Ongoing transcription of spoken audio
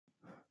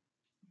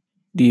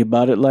The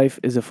About It life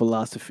is a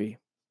philosophy.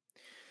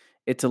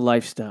 It's a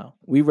lifestyle.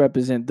 We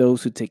represent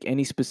those who take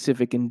any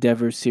specific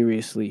endeavor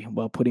seriously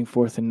while putting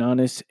forth an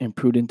honest and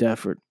prudent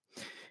effort.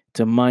 It's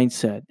a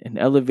mindset, an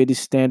elevated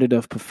standard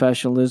of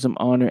professionalism,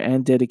 honor,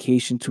 and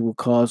dedication to a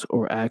cause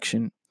or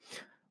action.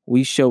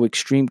 We show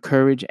extreme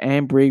courage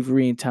and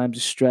bravery in times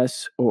of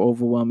stress or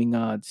overwhelming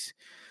odds.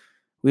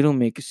 We don't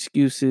make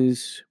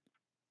excuses.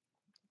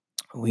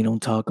 We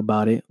don't talk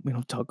about it. We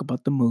don't talk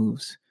about the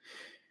moves.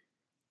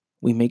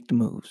 We make the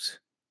moves.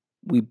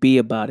 We be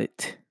about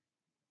it.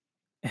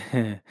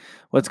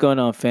 What's going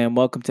on, fam?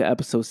 Welcome to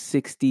episode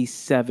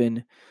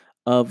 67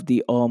 of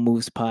the All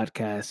Moves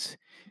podcast.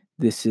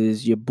 This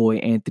is your boy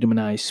Anthony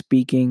Manai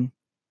speaking.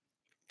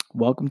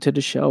 Welcome to the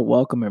show.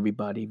 Welcome,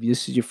 everybody. If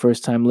this is your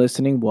first time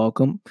listening,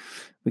 welcome.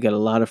 We got a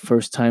lot of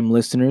first time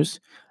listeners.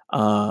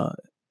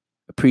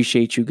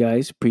 Appreciate you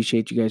guys.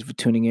 Appreciate you guys for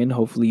tuning in.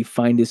 Hopefully, you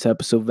find this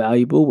episode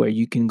valuable where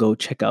you can go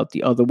check out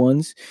the other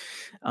ones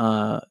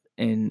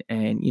and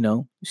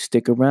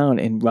stick around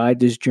and ride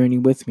this journey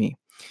with me.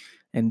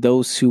 And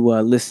those who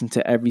listen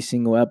to every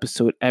single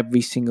episode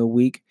every single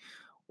week,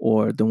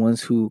 or the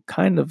ones who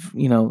kind of,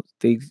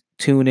 they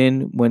tune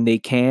in when they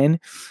can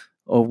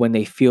or when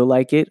they feel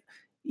like it.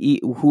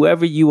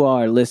 Whoever you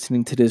are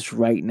listening to this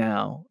right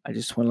now, I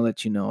just want to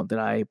let you know that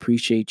I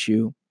appreciate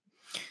you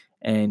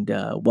and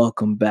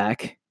welcome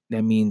back.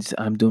 That means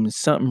I'm doing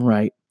something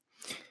right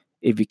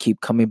if you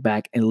keep coming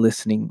back and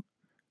listening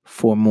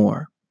for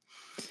more.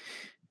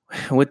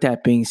 With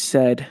that being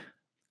said,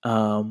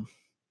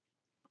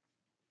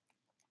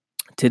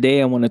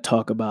 today I want to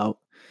talk about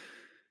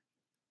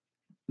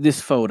this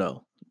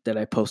photo that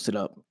I posted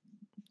up.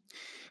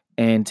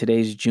 And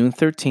today's June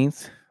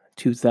 13th,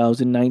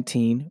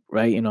 2019,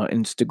 right? And on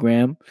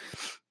Instagram,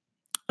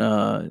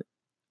 I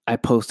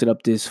posted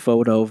up this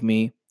photo of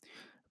me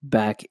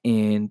back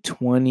in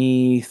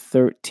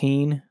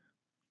 2013,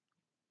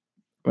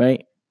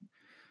 right?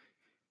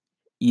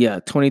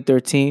 Yeah,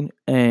 2013.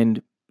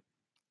 And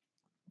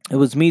it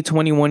was me,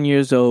 21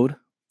 years old,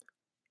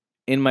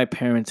 in my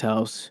parents'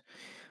 house,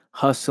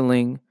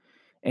 hustling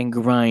and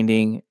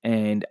grinding.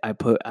 And I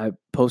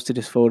posted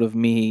this photo of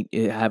me.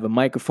 I have a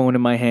microphone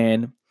in my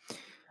hand.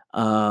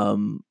 I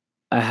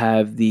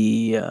have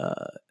the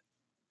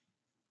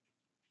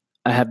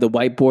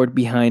whiteboard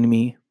behind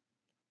me.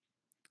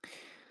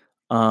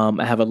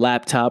 I have a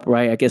laptop,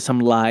 right? I guess I'm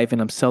live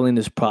and I'm selling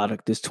this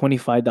product, this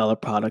 $25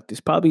 product.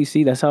 It's probably,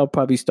 that's how I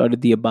probably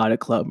started the About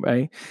It Club,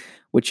 right?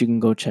 Which you can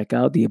go check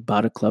out,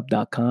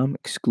 theaboutitclub.com,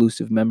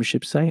 exclusive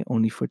membership site,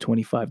 only for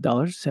 $25,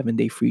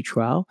 7-day free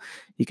trial.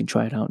 You can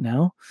try it out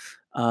now.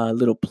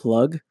 Little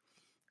plug.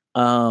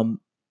 So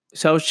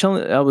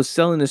I was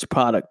selling this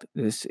product.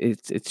 It's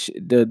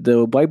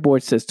the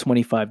whiteboard says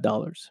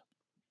 $25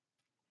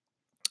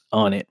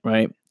 on it,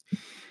 right?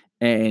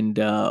 And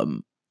I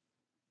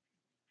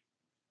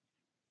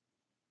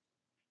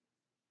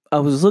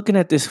was looking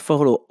at this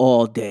photo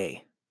all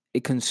day.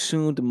 It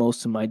consumed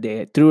most of my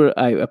day.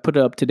 I put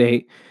it up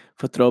today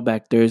for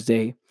Throwback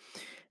Thursday,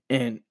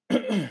 and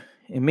it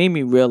made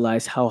me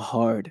realize how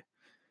hard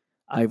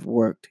I've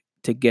worked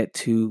to get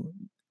to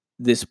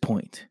this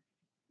point,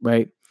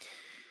 right?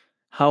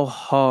 How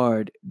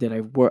hard that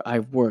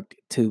I've worked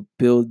to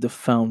build the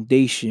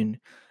foundation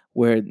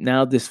where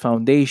now this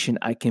foundation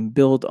I can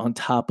build on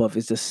top of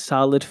is a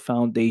solid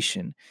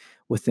foundation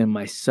within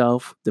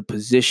myself, the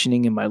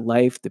positioning in my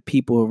life, the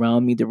people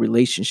around me, the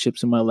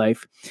relationships in my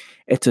life.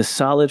 It's a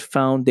solid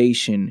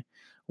foundation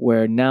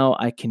where now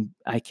I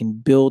can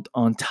build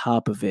on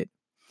top of it,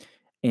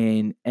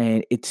 and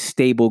it's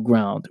stable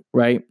ground,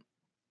 right?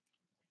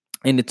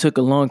 And it took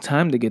a long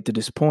time to get to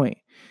this point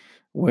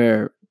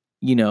where,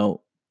 you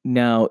know,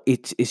 now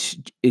it's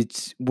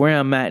where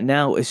I'm at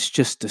now. It's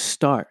just the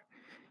start,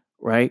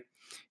 right?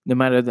 No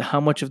matter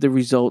how much of the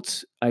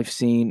results I've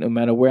seen, no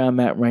matter where I'm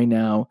at right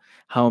now,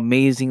 how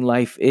amazing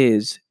life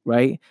is,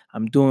 right?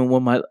 I'm doing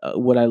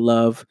what I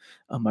love.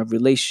 My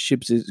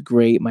relationships is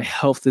great. My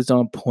health is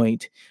on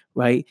point,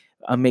 right?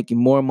 I'm making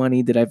more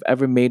money than I've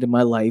ever made in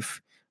my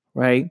life,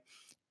 right?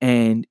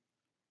 And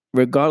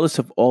regardless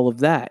of all of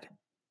that,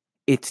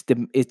 it's the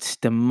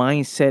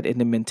mindset and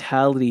the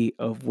mentality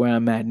of where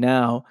I'm at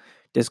now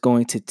that's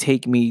going to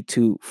take me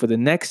to for the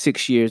next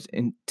 6 years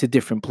into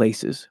different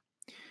places,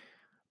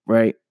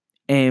 right?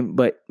 And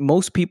but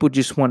most people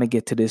just want to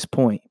get to this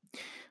point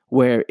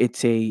where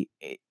it's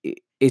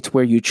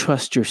where you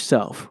trust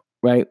yourself,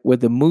 right? Where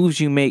the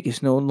moves you make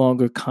is no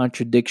longer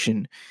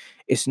contradiction.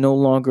 It's no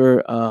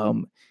longer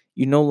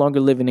you're no longer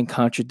living in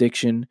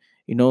contradiction.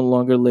 You're no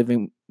longer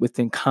living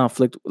within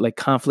conflict, like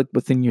conflict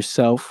within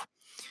yourself,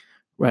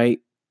 right?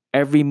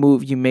 Every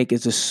move you make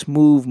is a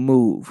smooth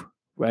move,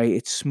 right?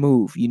 It's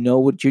smooth. You know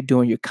what you're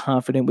doing. You're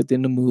confident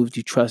within the moves.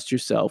 You trust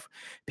yourself.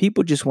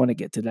 People just want to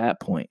get to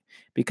that point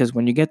because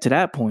when you get to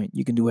that point,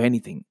 you can do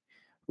anything,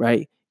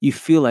 right? You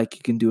feel like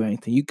you can do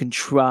anything. You can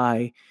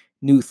try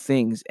new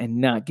things and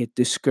not get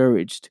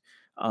discouraged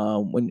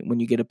when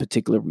you get a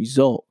particular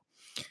result.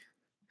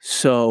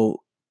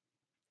 So,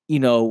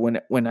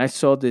 when I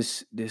saw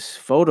this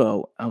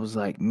photo, I was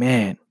like,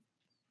 man,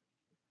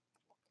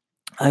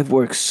 I've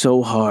worked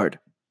so hard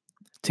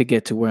to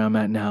get to where I'm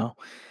at now.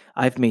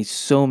 I've made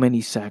so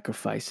many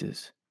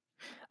sacrifices.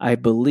 I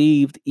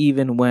believed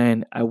even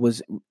when I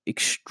was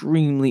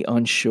extremely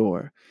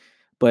unsure,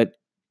 but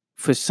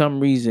for some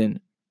reason,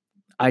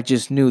 I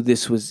just knew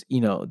this was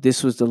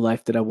the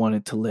life that I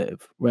wanted to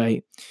live,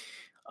 right?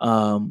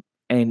 And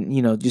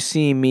just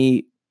seeing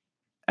me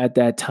at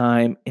that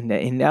time, and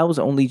that was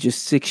only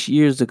just 6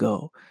 years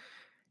ago,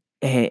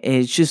 and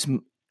it's just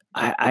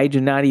I do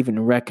not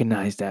even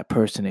recognize that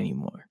person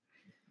anymore,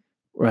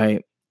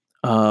 right?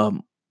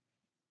 Um,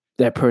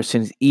 that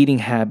person's eating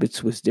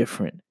habits was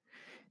different.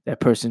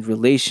 That person's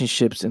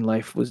relationships in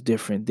life was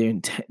different.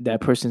 That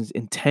person's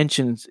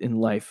intentions in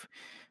life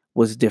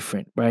was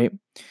different, right?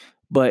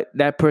 But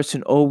that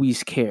person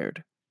always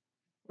cared,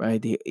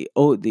 right? They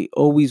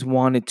always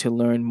wanted to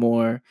learn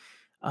more.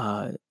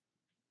 Uh,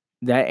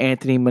 that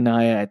Anthony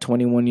Mania at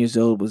 21 years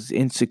old was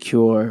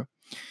insecure,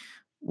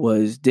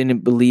 was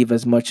didn't believe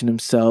as much in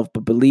himself,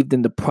 but believed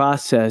in the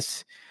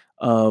process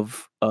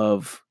of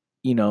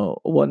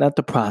well, not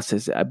the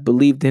process. I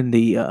believed in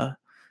the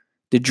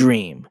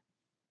dream,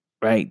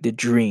 right? The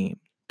dream.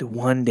 The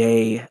one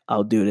day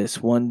I'll do this.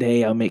 One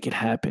day I'll make it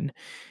happen.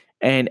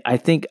 And I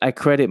think I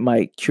credit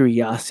my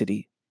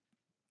curiosity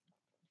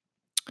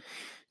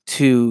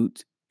to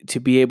to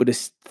be able to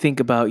think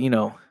about,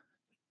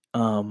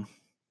 um,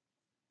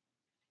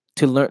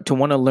 to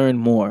want to learn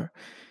more.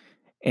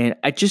 And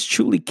I just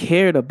truly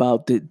cared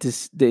about the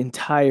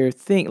entire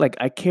thing. Like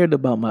I cared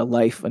about my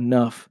life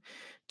enough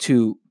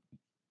to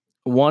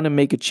want to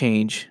make a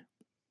change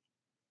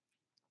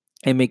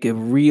and make a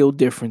real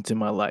difference in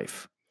my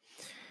life,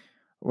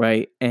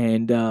 right?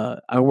 And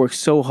I worked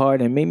so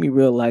hard and made me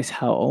realize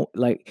how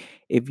like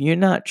if you're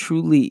not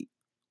truly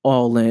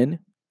all in,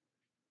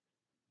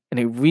 and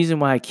the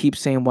reason why I keep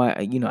saying why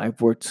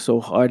I've worked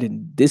so hard,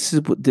 and this is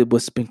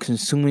what's been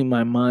consuming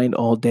my mind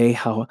all day,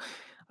 how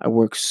I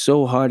worked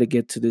so hard to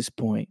get to this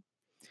point,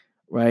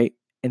 right?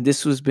 And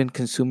this was been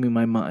consuming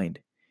my mind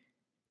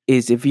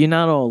is if you're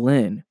not all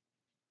in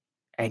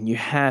and you're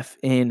half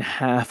in,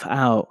 half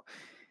out,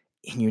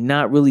 and you're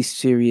not really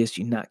serious,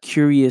 you're not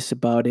curious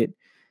about it,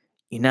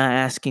 you're not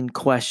asking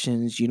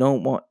questions, you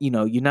don't want,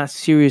 you're not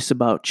serious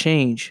about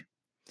change,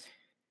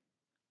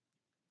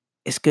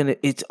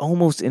 it's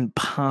almost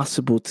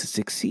impossible to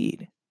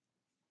succeed.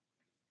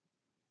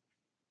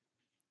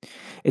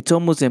 It's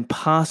almost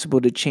impossible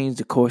to change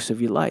the course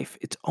of your life.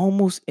 It's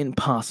almost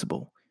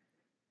impossible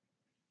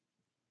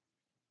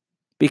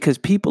because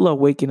people are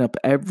waking up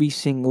every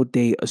single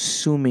day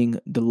assuming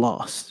the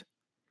lost.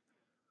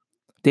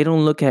 They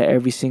don't look at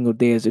every single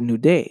day as a new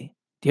day.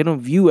 They don't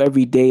view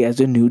every day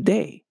as a new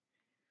day.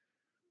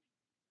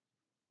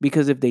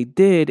 Because if they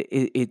did,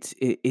 it's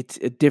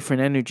a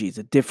different energy, it's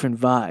a different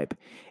vibe.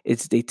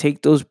 It's they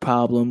take those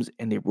problems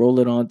and they roll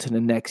it on to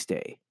the next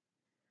day.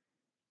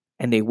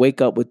 And they wake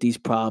up with these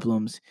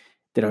problems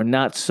that are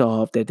not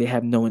solved, that they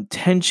have no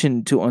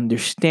intention to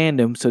understand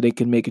them so they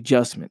can make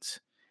adjustments.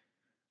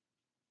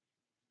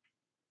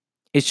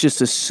 It's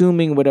just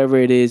assuming whatever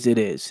it is, it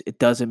is. It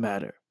doesn't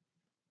matter.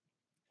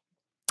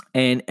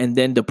 And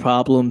then the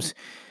problems,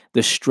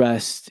 the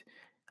stress,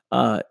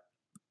 uh,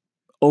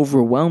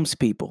 overwhelms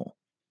people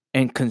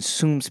and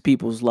consumes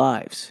people's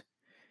lives.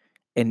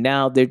 And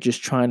now they're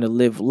just trying to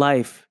live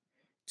life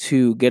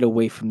to get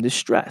away from the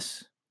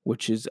stress,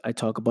 which is I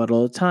talk about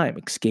all the time,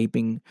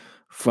 escaping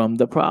from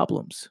the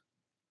problems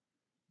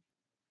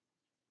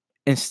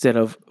instead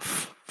of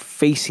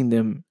facing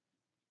them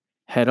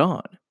head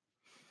on.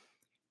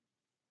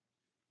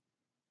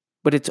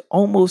 But it's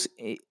almost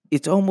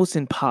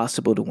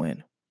impossible to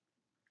win.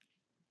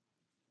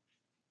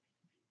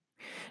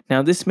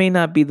 Now, this may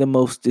not be the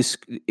most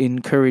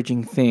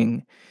encouraging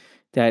thing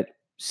that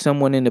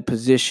someone in a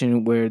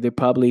position where they're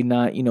probably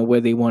not,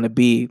 where they want to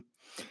be,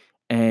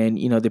 and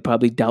they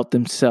probably doubt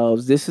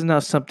themselves. This is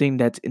not something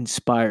that's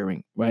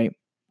inspiring, right?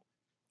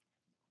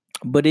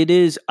 But it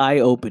is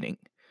eye-opening,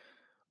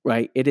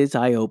 right? It is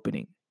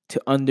eye-opening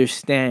to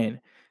understand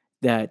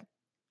that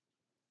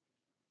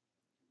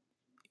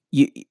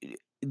you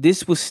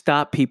this will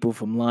stop people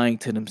from lying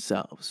to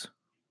themselves,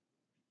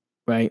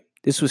 right?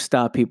 This will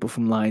stop people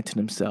from lying to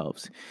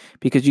themselves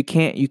because you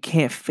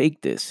can't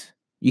fake this.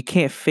 You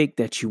can't fake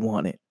that you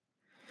want it.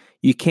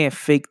 You can't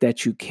fake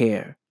that you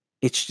care.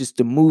 It's just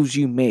the moves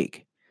you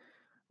make,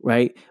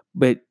 right?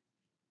 But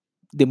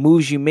the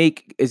moves you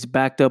make is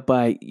backed up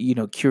by,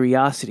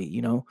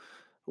 curiosity,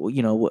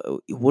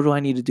 what do I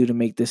need to do to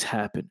make this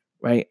happen,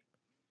 right?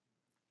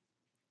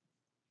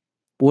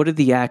 What are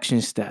the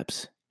action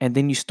steps? And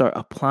then you start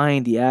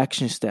applying the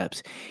action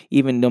steps,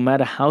 even no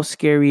matter how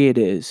scary it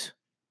is,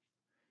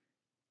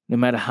 no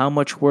matter how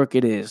much work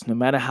it is, no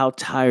matter how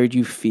tired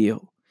you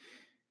feel.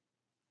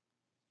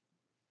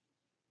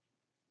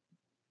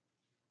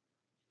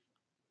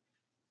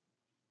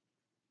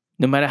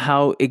 No matter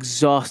how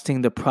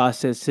exhausting the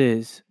process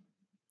is,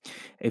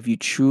 if you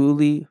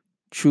truly,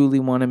 truly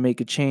want to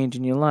make a change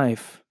in your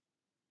life,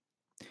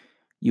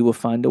 you will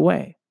find a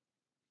way.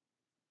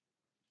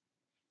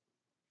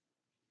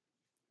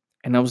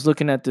 And I was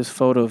looking at this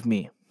photo of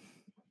me,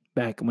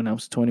 back when I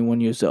was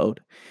 21 years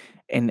old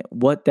and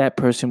what that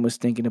person was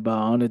thinking about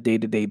on a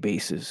day-to-day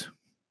basis.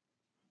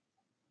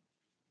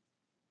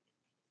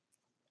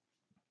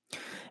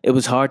 It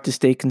was hard to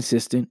stay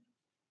consistent,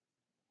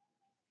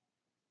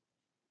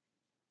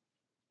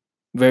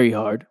 very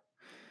hard,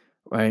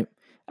 right?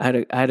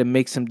 I had to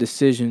make some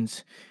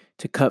decisions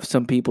to cut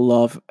some people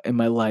off in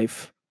my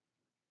life,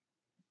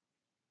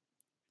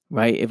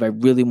 right? If I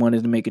really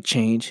wanted to make a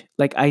change,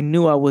 like I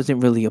knew I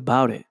wasn't really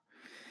about it.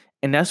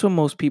 And that's what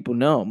most people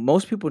know.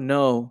 Most people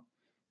know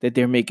that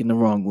they're making the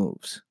wrong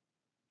moves.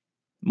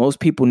 Most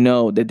people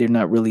know that they're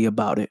not really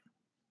about it.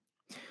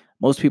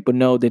 Most people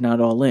know they're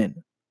not all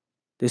in.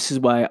 This is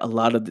why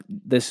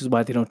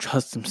they don't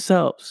trust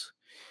themselves.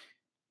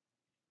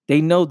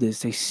 They know this.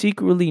 They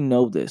secretly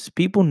know this.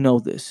 People know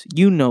this.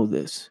 You know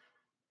this,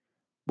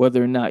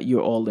 whether or not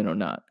you're all in or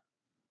not.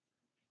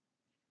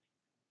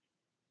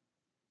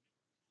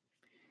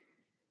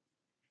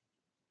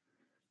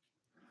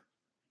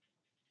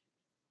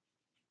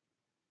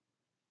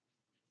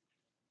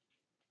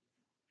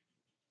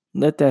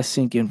 Let that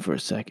sink in for a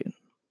second.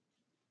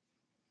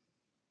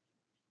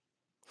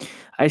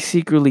 I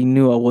secretly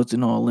knew I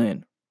wasn't all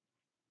in.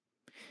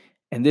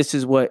 And this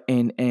is what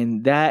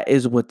and that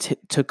is what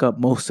took up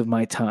most of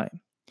my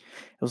time. I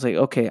was like,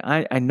 okay,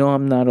 I know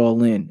I'm not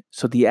all in.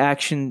 So the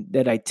action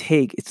that I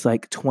take, it's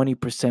like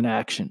 20%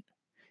 action.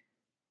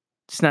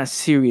 It's not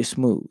serious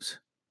moves,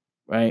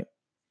 right?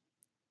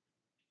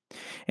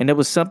 And there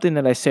was something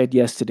that I said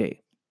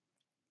yesterday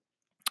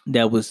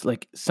that was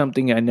like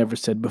something I never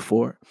said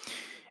before.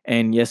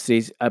 And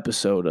yesterday's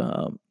episode,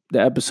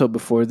 the episode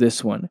before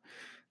this one,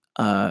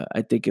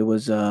 I think it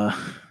was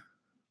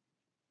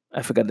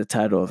I forgot the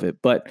title of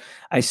it, but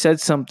I said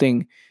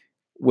something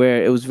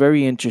where it was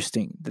very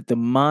interesting that the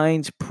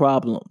mind's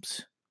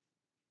problems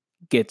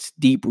gets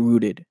deep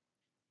rooted,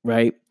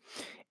 right?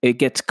 It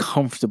gets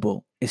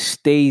comfortable. It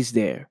stays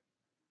there,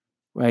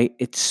 right?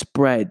 It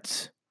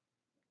spreads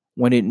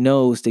when it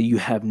knows that you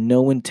have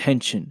no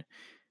intention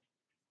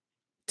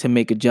to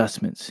make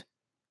adjustments.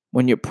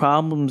 When your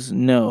problems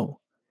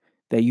know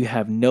that you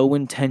have no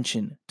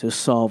intention to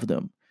solve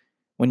them,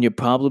 when your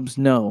problems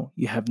know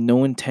you have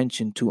no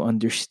intention to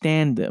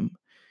understand them,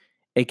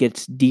 it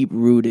gets deep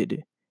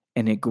rooted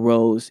and it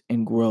grows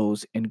and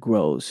grows and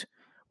grows,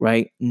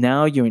 right?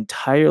 Now your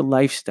entire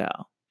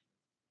lifestyle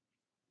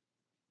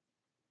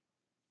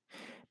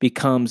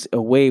becomes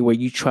a way where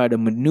you try to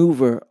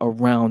maneuver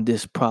around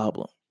this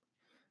problem.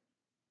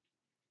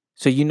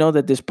 So you know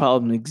that this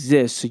problem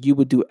exists, so you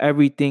would do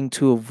everything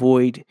to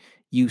avoid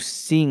you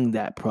seeing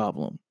that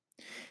problem.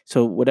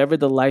 So whatever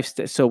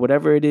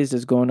it is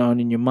that's going on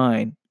in your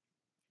mind,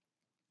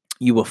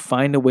 you will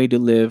find a way to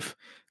live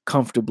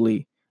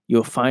comfortably.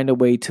 You'll find a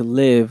way to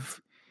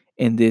live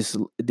in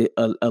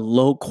a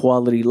low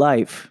quality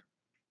life,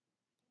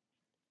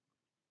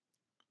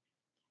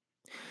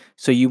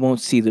 so you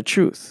won't see the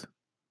truth.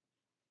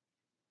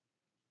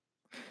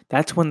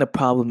 That's when the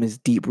problem is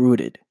deep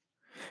rooted.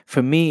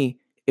 For me,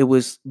 it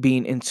was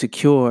being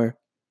insecure,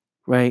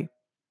 right?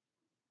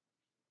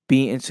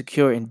 Being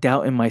insecure and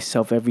doubting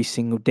myself every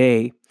single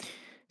day.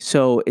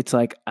 So it's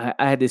like I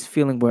had this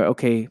feeling where,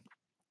 okay,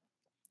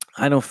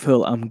 I don't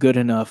feel I'm good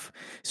enough,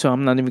 so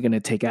I'm not even going to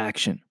take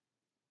action.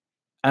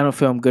 I don't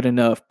feel I'm good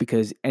enough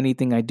because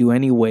anything I do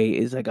anyway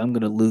is like I'm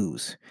going to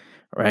lose,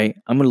 right?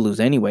 I'm going to lose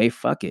anyway.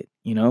 Fuck it,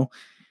 you know?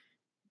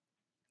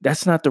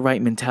 That's not the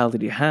right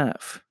mentality to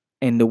have.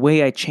 And the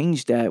way I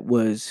changed that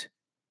was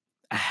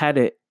I had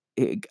to,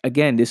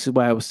 again, this is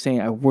why I was saying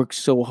I worked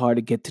so hard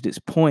to get to this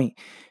point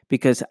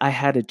because I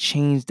had to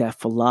change that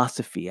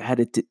philosophy. I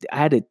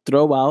had to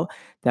throw out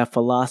that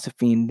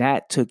philosophy, and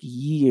that took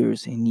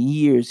years and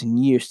years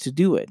and years to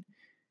do it.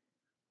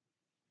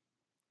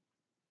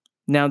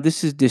 Now,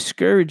 this is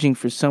discouraging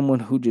for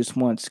someone who just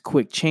wants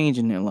quick change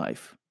in their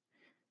life,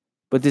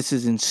 but this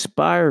is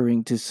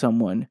inspiring to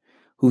someone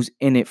who's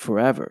in it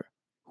forever,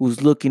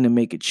 who's looking to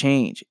make a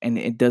change, and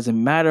it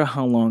doesn't matter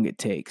how long it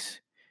takes.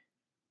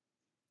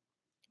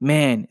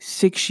 Man,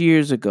 6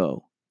 years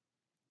ago,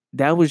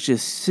 that was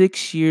just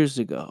 6 years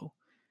ago.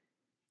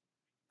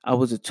 I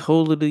was a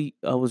totally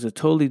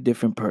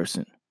different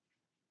person.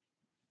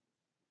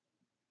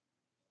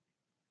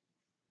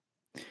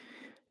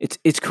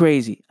 It's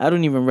crazy. I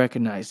don't even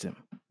recognize him.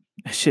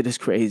 That shit is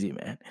crazy,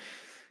 man.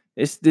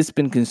 This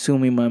been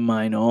consuming my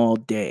mind all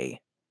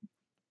day.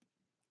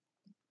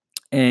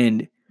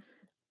 And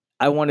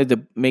I wanted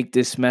to make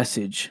this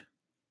message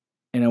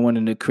and I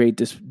wanted to create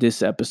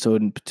this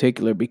episode in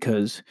particular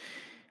because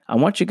I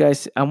want you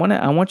guys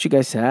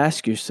to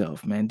ask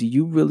yourself, man, do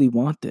you really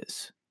want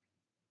this?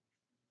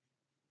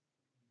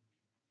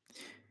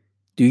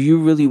 Do you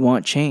really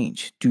want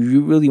change? Do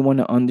you really want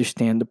to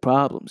understand the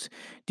problems?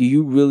 Do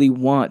you really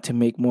want to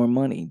make more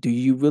money? Do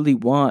you really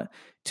want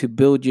to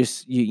build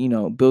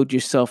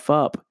yourself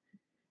up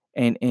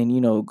and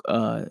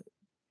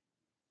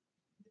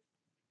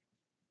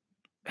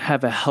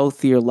have a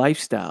healthier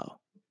lifestyle?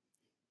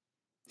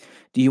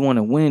 Do you want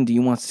to win? Do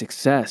you want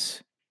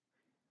success?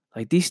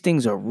 Like these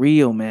things are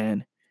real,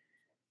 man.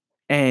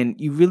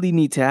 And you really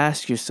need to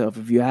ask yourself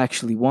if you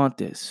actually want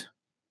this,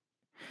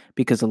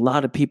 because a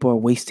lot of people are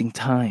wasting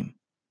time.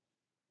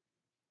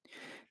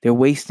 They're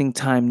wasting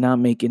time not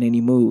making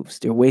any moves.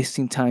 They're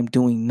wasting time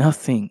doing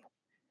nothing,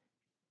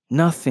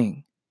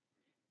 nothing,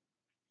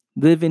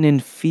 living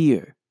in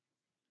fear,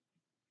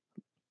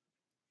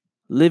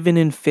 living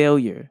in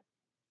failure,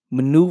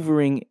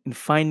 maneuvering and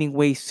finding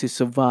ways to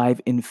survive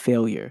in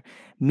failure.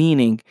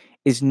 Meaning,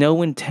 is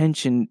no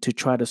intention to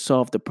try to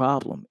solve the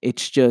problem.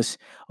 It's just,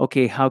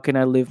 okay, how can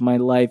I live my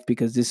life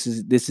because this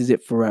is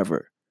it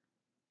forever,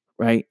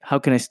 right? How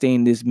can I stay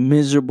in this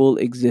miserable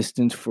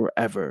existence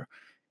forever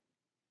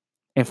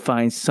and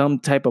find some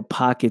type of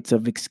pockets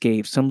of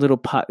escape, some little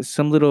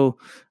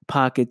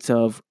pockets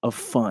of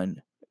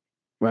fun,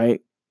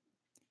 right?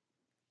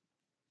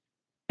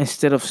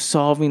 Instead of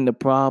solving the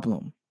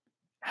problem,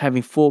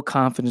 having full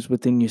confidence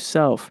within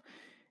yourself,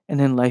 and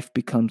then life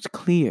becomes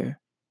clear.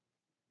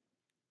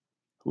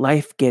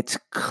 Life gets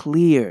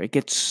clear. It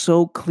gets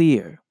so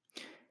clear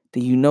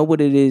that you know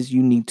what it is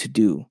you need to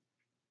do.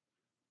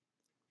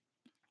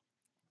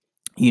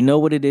 You know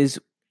what it is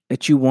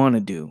that you want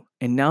to do.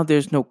 And now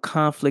there's no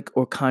conflict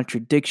or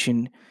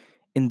contradiction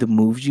in the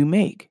moves you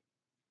make.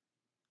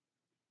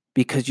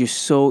 Because you're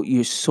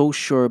so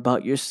sure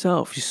about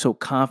yourself. You're so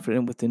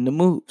confident within the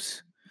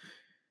moves.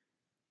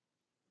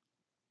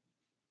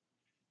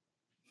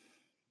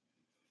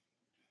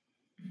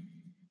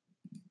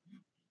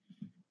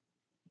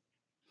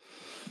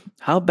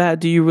 How bad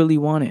do you really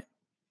want it?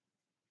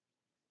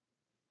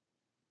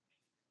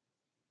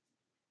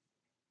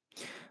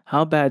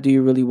 How bad do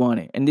you really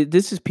want it? And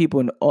this is people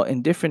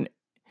in different,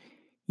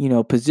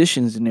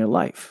 positions in their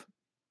life.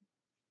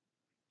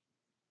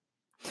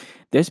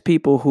 There's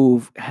people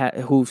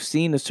who've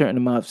seen a certain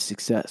amount of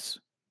success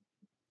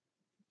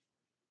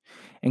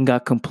and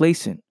got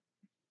complacent,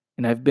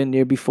 and I've been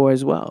there before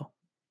as well.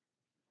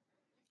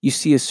 You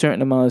see a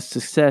certain amount of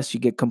success, you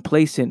get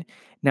complacent.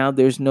 Now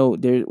there's no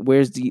there.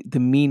 Where's the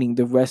meaning?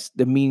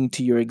 The meaning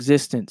to your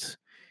existence.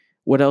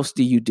 What else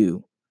do you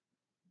do?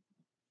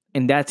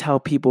 And that's how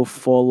people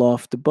fall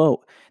off the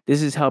boat.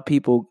 This is how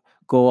people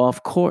go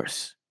off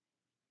course.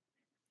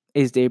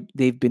 Is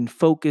they've been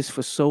focused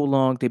for so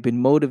long, they've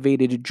been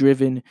motivated and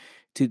driven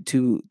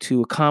to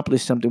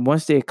accomplish something.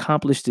 Once they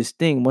accomplish this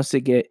thing, once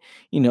they get,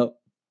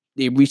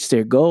 they reach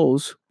their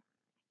goals,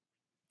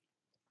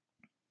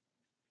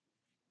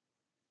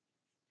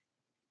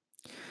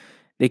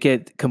 they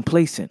get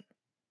complacent.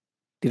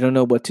 They don't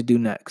know what to do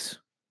next.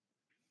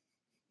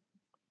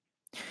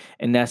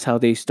 And that's how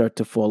they start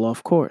to fall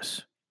off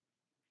course.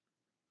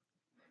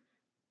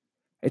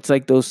 It's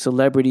like those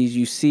celebrities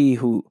you see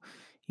who,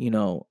 you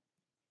know,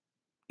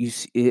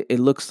 it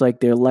looks like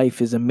their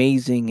life is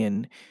amazing,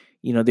 and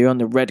they're on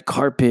the red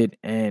carpet,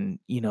 and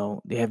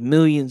they have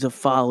millions of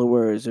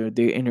followers, or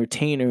they're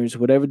entertainers,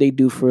 whatever they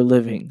do for a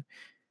living.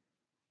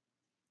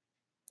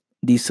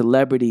 These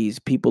celebrities,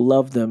 people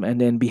love them, and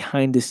then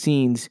behind the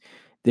scenes,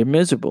 they're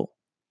miserable.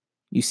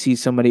 You see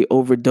somebody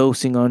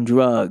overdosing on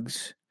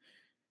drugs,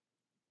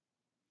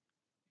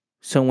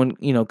 someone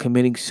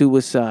committing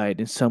suicide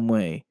in some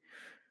way.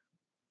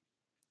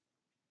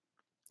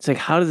 It's like,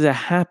 how does that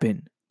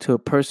happen to a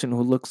person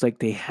who looks like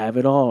they have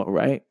it all,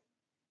 right?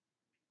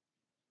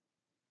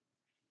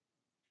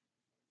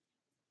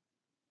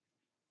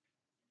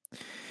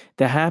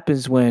 That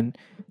happens when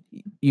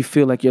you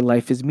feel like your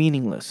life is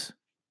meaningless,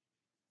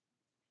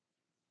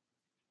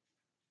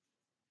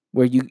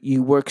 where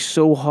you work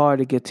so hard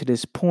to get to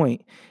this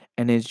point,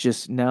 and it's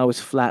just now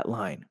it's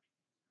flatline.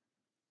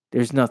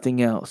 There's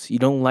nothing else. You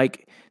don't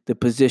like the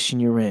position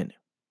you're in.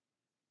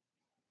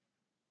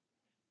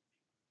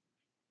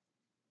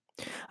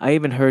 I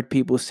even heard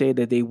people say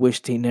that they wish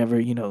they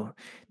never,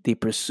 they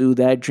pursued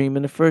that dream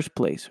in the first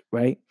place,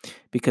 right?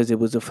 Because it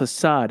was a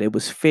facade. It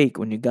was fake.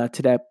 When you got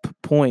to that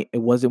point, it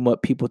wasn't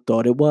what people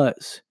thought it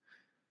was,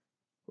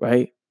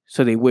 right?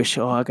 So they wish,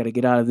 oh, I got to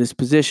get out of this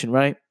position,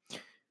 right?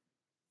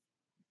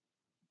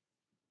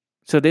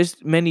 So there's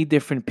many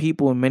different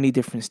people in many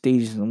different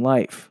stages in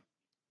life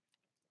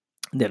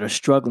that are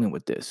struggling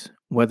with this.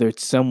 Whether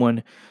it's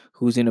someone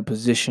who's in a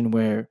position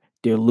where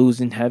they're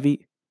losing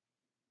heavy,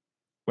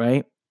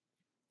 right?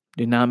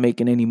 They're not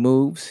making any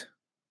moves.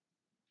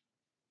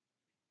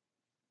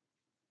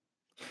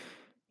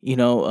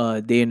 They're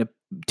in a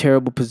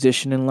terrible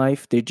position in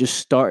life. They're just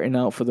starting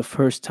out for the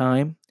first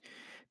time.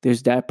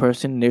 There's that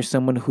person. There's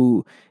someone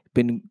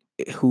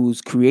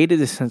who's created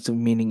a sense of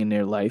meaning in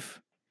their life.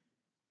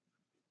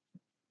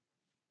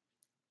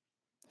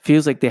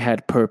 Feels like they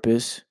had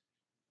purpose,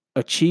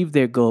 achieved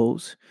their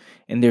goals,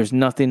 and there's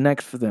nothing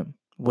next for them.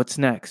 What's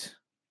next?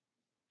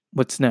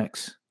 What's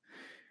next?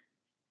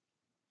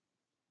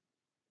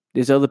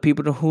 There's other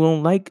people who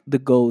don't like the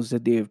goals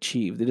that they have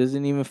achieved. It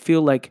doesn't even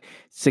feel like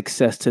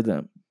success to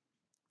them.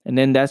 And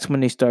then that's when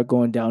they start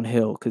going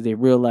downhill, because they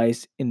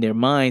realize in their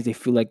minds they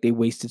feel like they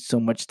wasted so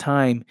much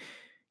time,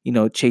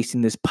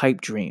 chasing this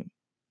pipe dream.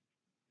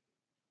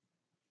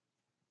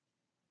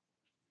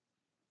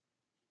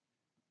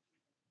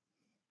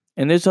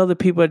 And there's other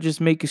people that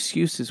just make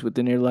excuses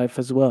within their life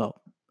as well.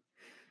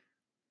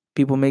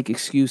 People make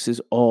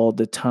excuses all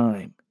the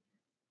time,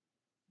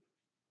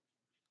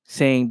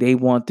 saying they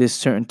want this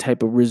certain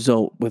type of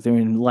result, whether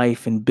in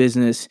life, in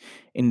business,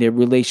 in their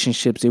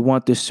relationships. They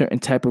want this certain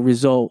type of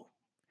result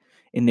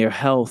in their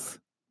health.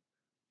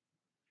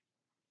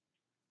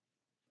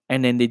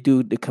 And then they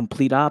do the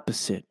complete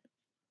opposite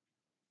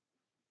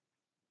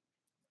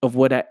of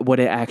what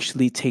it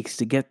actually takes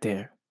to get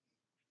there.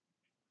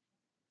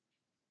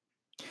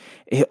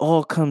 It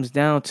all comes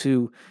down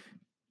to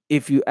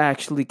if you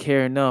actually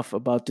care enough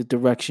about the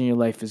direction your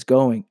life is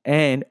going,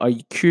 and are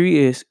you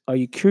curious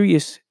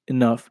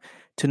enough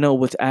to know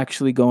what's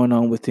actually going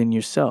on within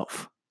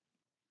yourself.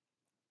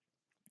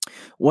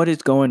 What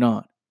is going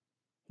on?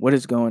 What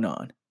is going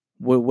on?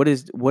 What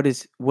is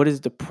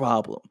the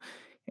problem?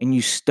 And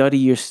you study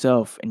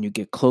yourself and you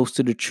get close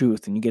to the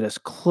truth, and you get as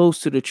close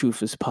to the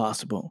truth as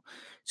possible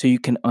so you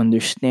can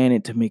understand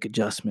it to make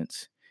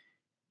adjustments.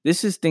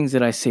 This is things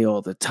that I say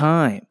all the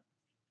time.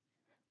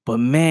 But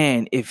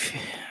man, if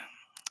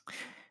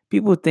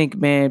people think,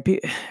 man,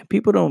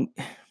 people don't.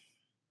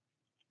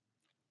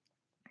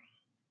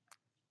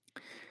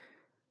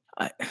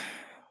 I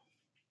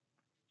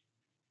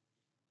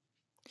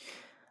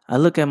I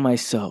look at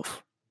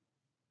myself.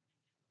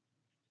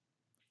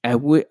 I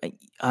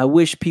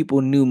wish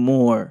people knew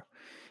more,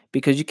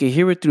 because you can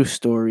hear it through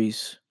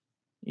stories.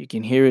 You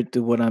can hear it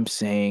through what I'm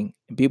saying.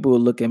 And people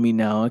will look at me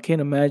now. I can't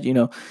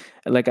imagine,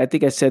 like I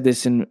think I said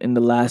this in the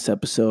last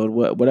episode,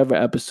 whatever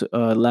episode,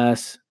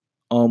 last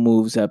All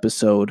Moves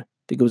episode. I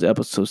think it was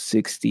episode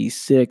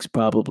 66,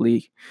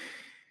 probably.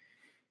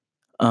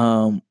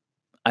 Um,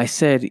 I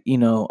said,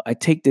 I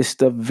take this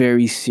stuff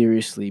very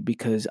seriously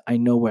because I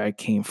know where I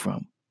came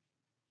from.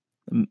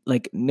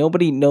 Like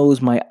nobody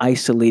knows my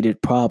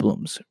isolated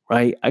problems,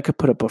 right? I could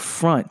put up a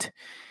front,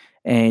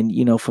 and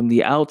from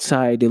the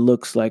outside it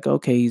looks like,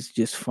 okay, he's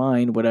just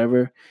fine,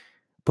 whatever.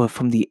 But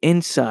from the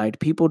inside,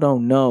 people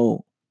don't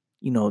know,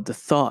 the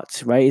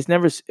thoughts, right?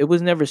 It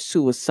was never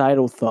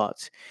suicidal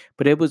thoughts,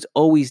 but it was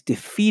always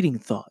defeating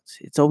thoughts.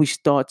 It's always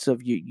thoughts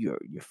of you're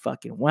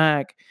fucking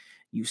whack,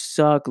 you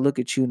suck, look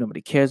at you,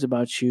 nobody cares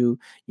about you,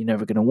 you're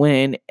never gonna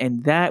win.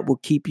 And that will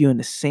keep you in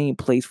the same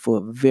place for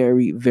a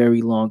very,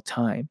 very long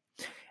time.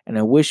 And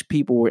I wish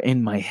people were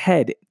in my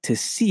head to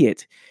see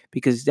it,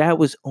 because that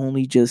was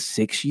only just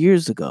 6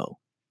 years ago.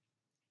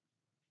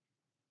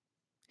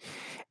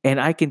 And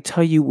I can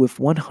tell you with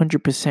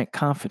 100%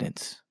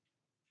 confidence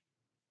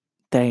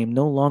that I am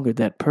no longer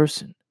that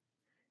person,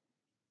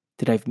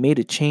 that I've made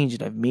a change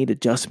and I've made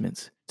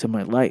adjustments to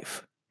my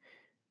life.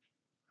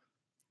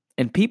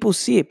 And people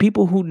see it.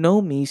 People who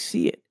know me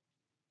see it.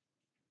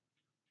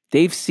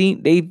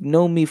 They've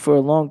known me for a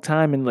long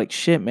time, and like,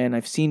 shit, man,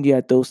 I've seen you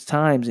at those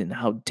times and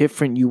how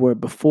different you were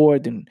before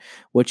than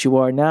what you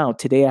are now.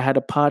 Today I had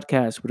a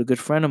podcast with a good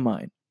friend of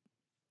mine,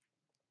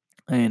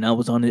 and I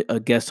was on a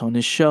guest on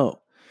his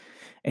show.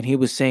 And he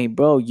was saying,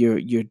 bro,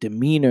 your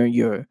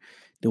demeanor,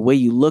 the way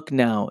you look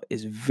now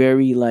is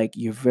very, like,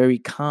 you're very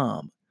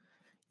calm.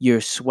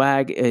 Your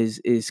swag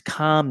is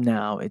calm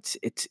now. It's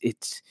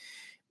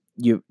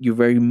you're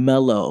very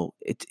mellow.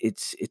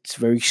 It's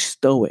very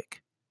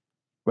stoic,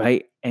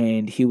 right?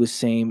 And he was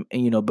saying,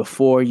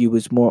 before you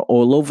was more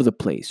all over the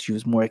place. You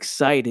was more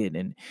excited,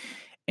 and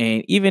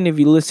even if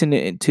you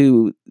listen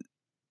to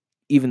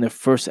even the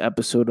first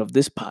episode of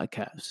this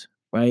podcast,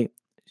 right?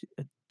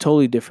 A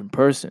totally different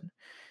person.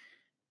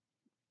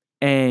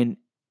 And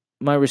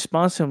my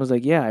response to him was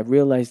like, yeah, I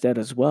realized that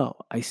as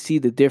well. I see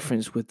the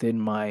difference within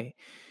my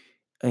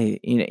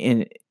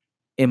in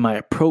my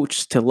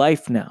approach to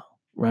life now,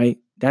 right?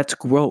 That's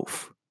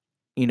growth.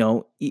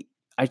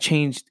 I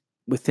changed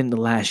within the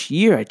last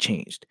year. I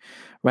changed,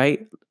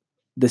 right?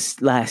 This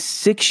last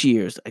 6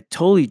 years, I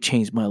totally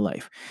changed my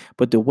life.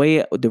 But the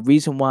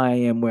reason why I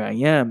am where I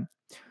am,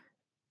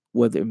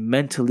 whether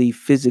mentally,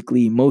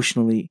 physically,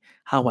 emotionally,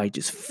 how I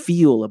just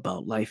feel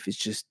about life is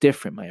just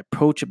different. My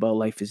approach about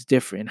life is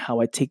different, and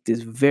how I take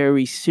this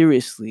very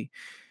seriously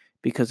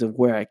because of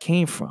where I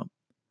came from.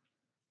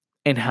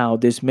 And how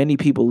there's many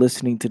people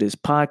listening to this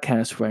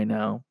podcast right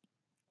now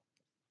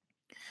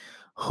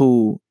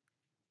who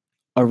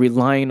are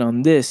relying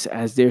on this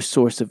as their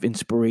source of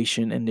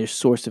inspiration and their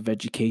source of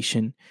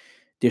education,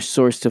 their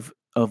source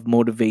of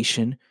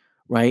motivation,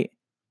 right?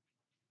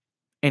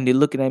 And they're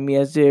looking at me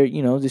as their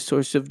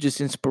source of just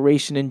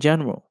inspiration in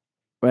general,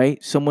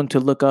 right? Someone to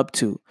look up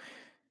to,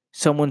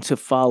 someone to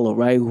follow,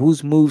 right?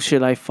 Whose moves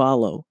should I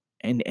follow?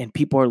 And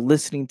people are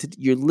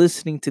you're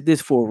listening to this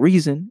for a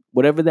reason,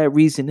 whatever that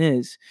reason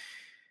is,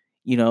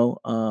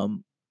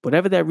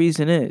 whatever that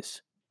reason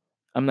is.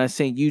 I'm not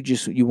saying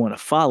you want to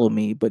follow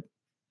me, but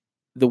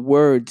the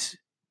words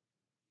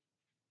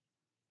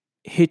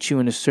hit you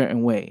in a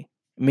certain way.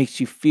 It makes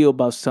you feel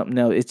about something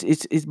else.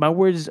 It's my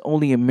words is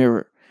only a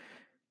mirror,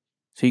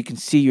 so you can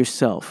see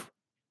yourself,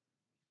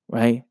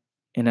 right?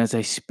 And as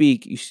I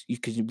speak, you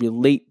can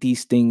relate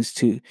these things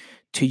to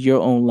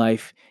your own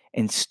life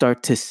and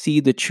start to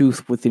see the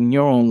truth within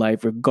your own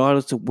life,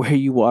 regardless of where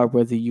you are,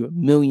 whether you're a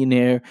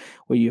millionaire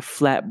or you're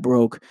flat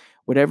broke,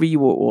 wherever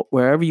you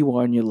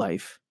are in your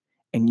life.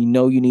 and you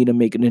know you need to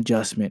make an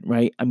adjustment,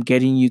 right? I'm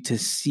getting you to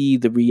see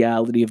the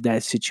reality of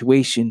that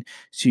situation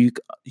so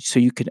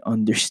you can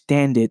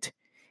understand it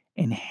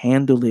and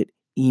handle it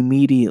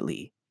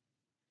immediately.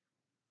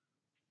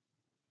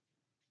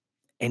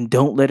 And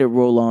don't let it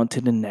roll on to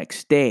the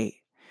next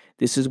day.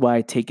 This is why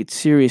I take it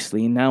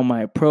seriously. And now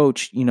my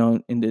approach, in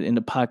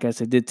the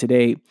podcast I did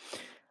today,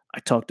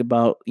 I talked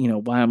about,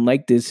 why I'm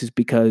like this is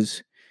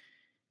because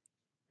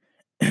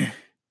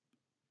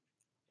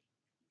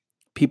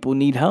people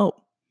need help.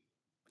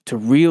 It's a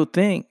real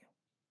thing.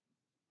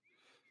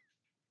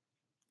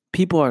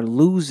 People are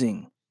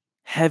losing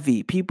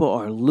heavy. People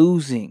are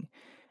losing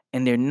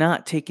and they're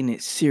not taking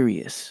it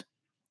serious,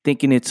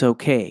 thinking it's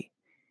okay.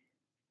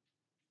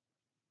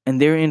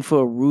 And they're in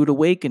for a rude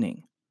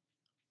awakening.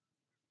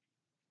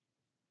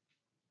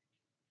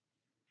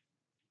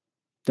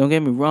 Don't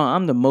get me wrong,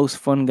 I'm the most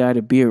fun guy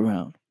to be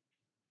around.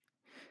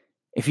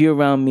 If you're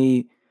around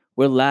me,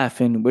 we're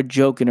laughing, we're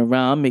joking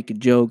around, I'm making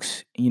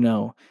jokes.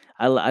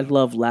 I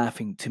love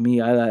laughing. To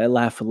me, I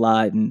laugh a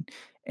lot, and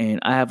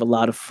I have a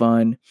lot of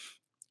fun.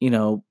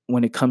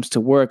 When it comes to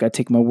work, I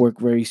take my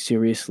work very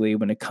seriously.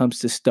 When it comes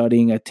to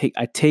studying, I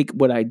take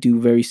what I do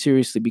very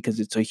seriously because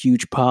it's a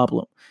huge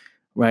problem,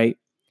 right?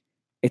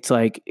 It's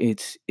like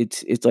it's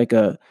like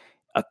a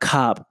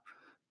cop.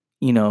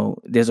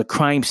 There's a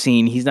crime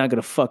scene. He's not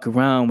gonna fuck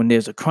around when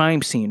there's a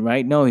crime scene,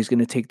 right? No, he's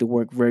gonna take the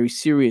work very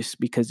serious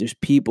because there's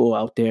people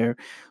out there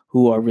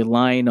who are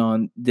relying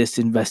on this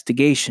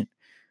investigation,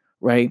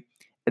 right?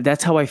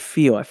 That's how I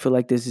feel. I feel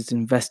like there's this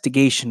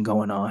investigation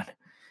going on,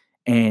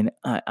 and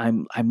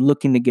I'm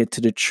looking to get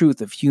to the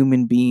truth of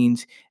human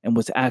beings and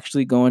what's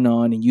actually going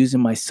on, and using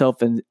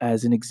myself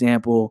as an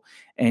example,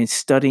 and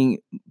studying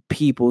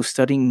people,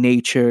 studying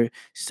nature,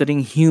 studying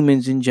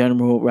humans in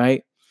general,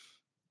 right?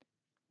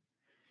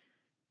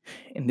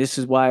 And this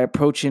is why I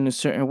approach it in a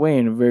certain way,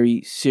 in a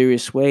very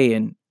serious way,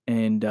 and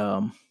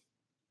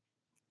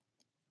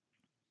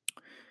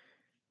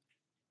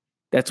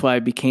that's why I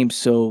became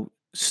so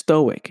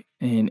stoic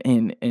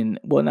and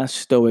well, not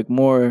stoic,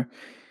 more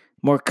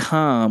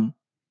calm,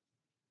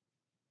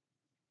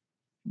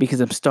 because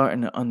I'm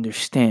starting to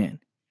understand.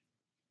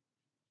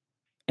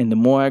 And the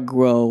more I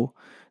grow,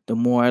 the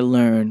more I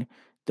learn,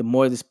 the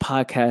more this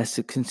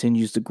podcast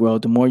continues to grow,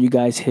 the more you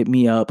guys hit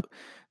me up,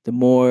 the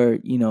more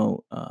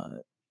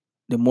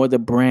the more the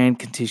brand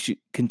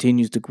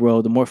continues to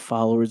grow, the more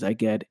followers I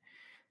get.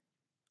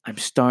 I'm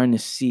starting to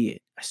see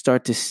it. I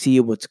start to see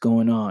what's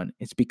going on.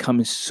 It's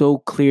becoming so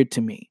clear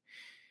to me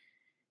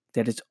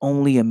that it's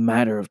only a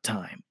matter of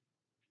time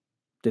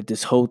that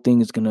this whole thing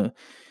this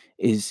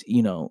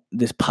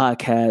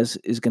podcast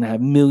is gonna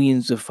have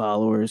millions of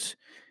followers,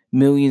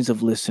 millions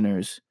of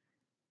listeners.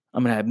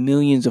 I'm gonna have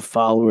millions of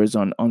followers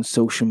on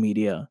social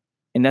media.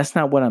 And that's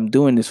not what I'm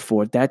doing this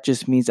for. That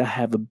just means I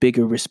have a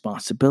bigger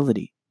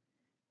responsibility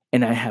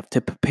and I have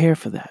to prepare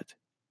for that.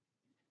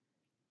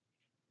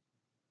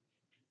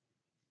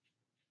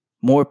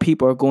 More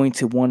people are going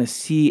to want to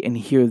see and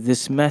hear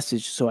this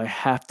message. So I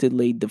have to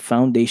lay the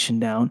foundation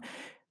down,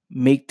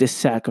 make the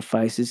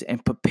sacrifices,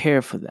 and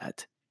prepare for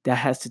that.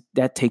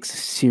 That takes a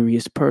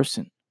serious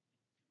person.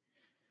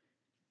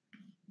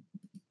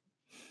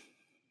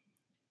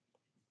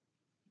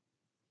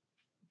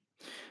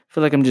 I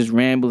feel like I'm just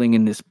rambling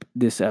in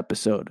this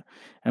episode.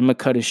 I'm gonna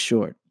cut it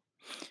short.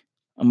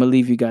 I'm gonna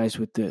leave you guys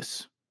with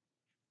this.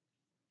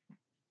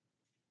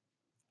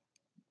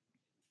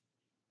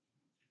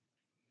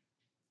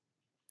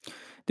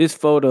 This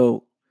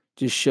photo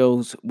just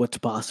shows what's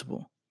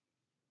possible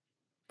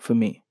for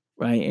me,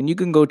 right? And you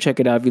can go check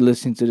it out if you're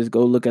listening to this.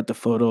 Go look at the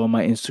photo on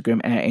my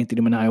Instagram at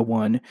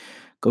AnthonyMania1.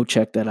 Go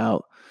check that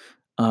out.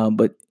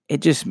 But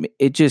it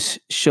just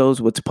shows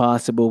what's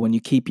possible when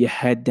you keep your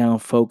head down,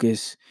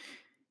 focus,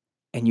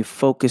 and you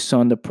focus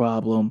on the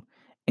problem,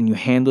 and you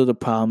handle the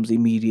problems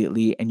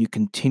immediately, and you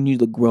continue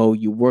to grow.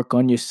 You work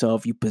on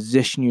yourself. You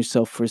position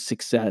yourself for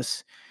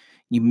success.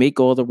 You make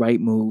all the right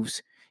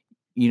moves.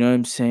 You know what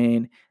I'm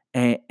saying?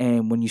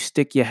 And when you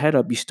stick your head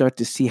up, you start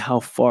to see how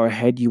far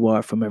ahead you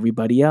are from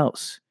everybody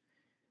else.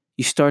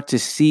 You start to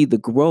see the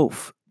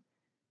growth,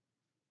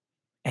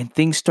 and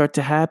things start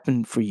to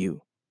happen for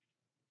you.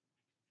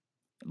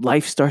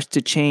 Life starts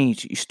to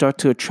change. You start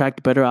to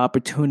attract better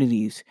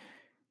opportunities.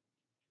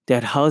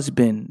 That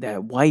husband,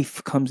 that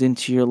wife comes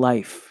into your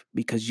life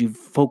because you've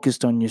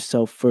focused on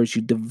yourself first.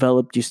 You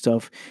developed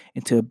yourself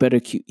into a better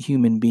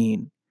human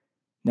being.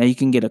 Now you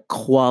can get a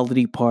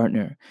quality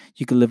partner.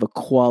 You can live a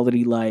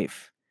quality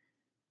life.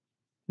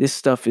 This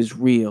stuff is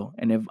real.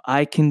 And if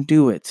I can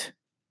do it,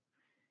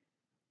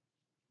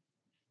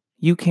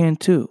 you can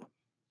too.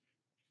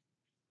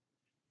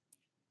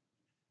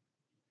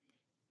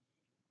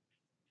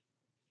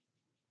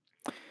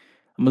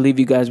 I'm going to leave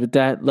you guys with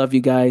that. Love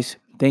you guys.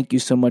 Thank you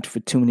so much for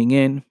tuning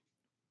in.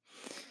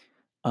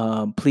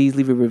 Please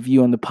leave a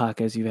review on the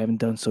podcast if you haven't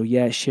done so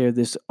yet. Share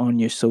this on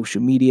your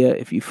social media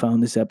if you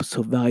found this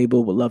episode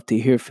valuable. Would love to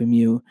hear from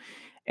you.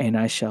 And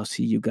I shall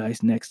see you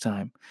guys next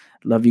time.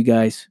 Love you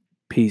guys.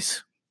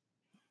 Peace.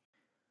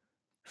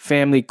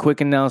 Family,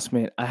 quick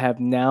announcement. I have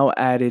now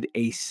added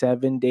a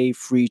 7-day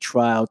free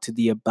trial to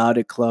the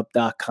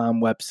aboutitclub.com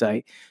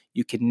website.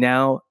 You can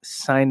now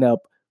sign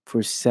up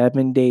for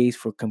 7 days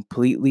for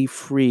completely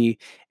free.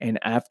 And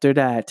after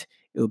that,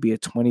 it'll be a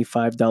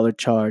 $25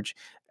 charge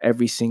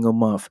every single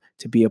month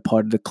to be a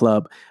part of the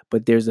club.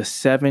 But there's a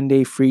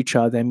 7-day free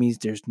trial. That means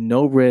there's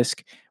no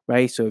risk,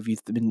 right? So if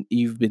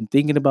you've been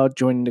thinking about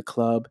joining the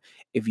club,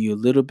 if you're a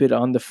little bit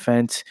on the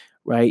fence,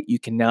 right, you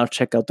can now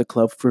check out the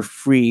club for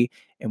free.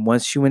 And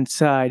once you're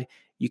inside,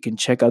 you can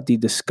check out the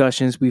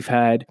discussions we've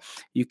had.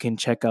 You can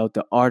check out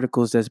the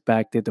articles that's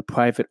back there, the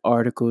private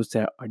articles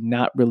that are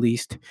not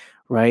released,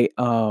 right,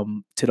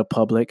 to the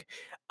public.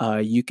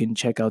 You can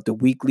check out the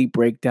weekly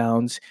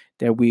breakdowns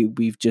that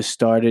we've just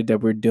started that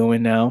we're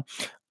doing now.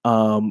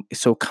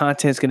 So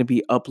content is going to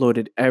be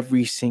uploaded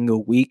every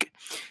single week.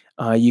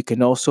 You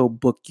can also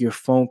book your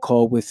phone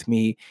call with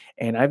me,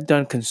 and I've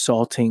done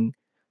consulting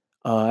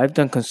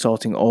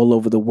all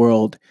over the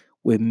world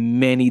with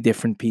many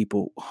different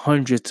people,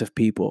 hundreds of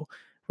people,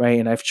 right?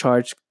 And I've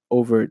charged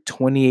over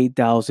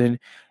 $28,000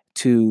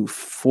 to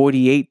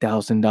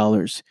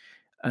 $48,000,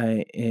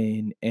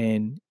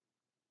 and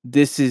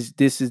this is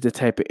the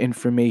type of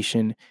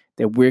information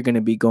that we're going to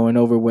be going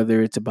over,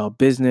 whether it's about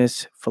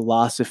business,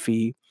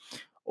 philosophy,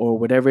 or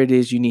whatever it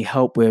is you need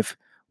help with.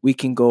 We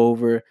can go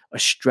over a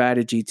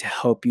strategy to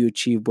help you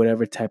achieve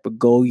whatever type of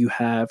goal you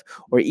have,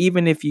 or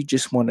even if you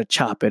just want to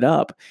chop it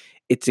up,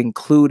 it's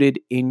included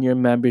in your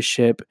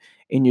membership,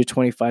 in your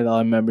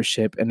 $25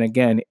 membership. And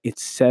again,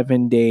 it's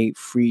 7-day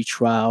free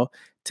trial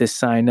to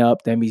sign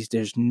up. That means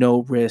there's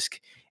no risk.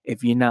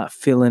 If you're not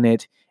feeling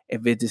it,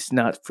 if it is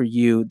not for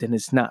you, then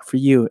it's not for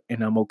you.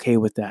 And I'm okay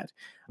with that.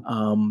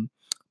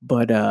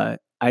 But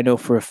I know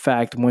for a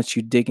fact, once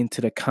you dig into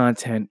the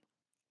content,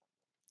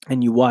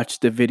 and you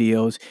watch the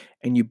videos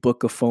and you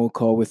book a phone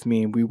call with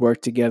me and we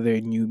work together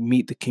and you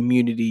meet the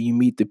community, you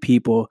meet the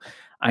people,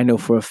 I know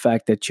for a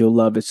fact that you'll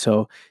love it.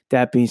 So,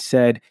 that being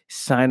said,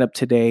 sign up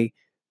today,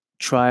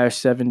 try our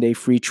 7-day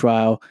free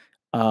trial,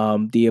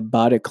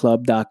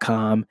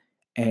 theaboutitclub.com.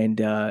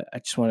 And I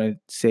just want to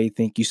say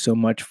thank you so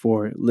much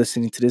for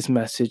listening to this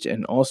message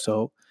and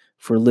also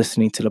for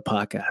listening to the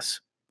podcast.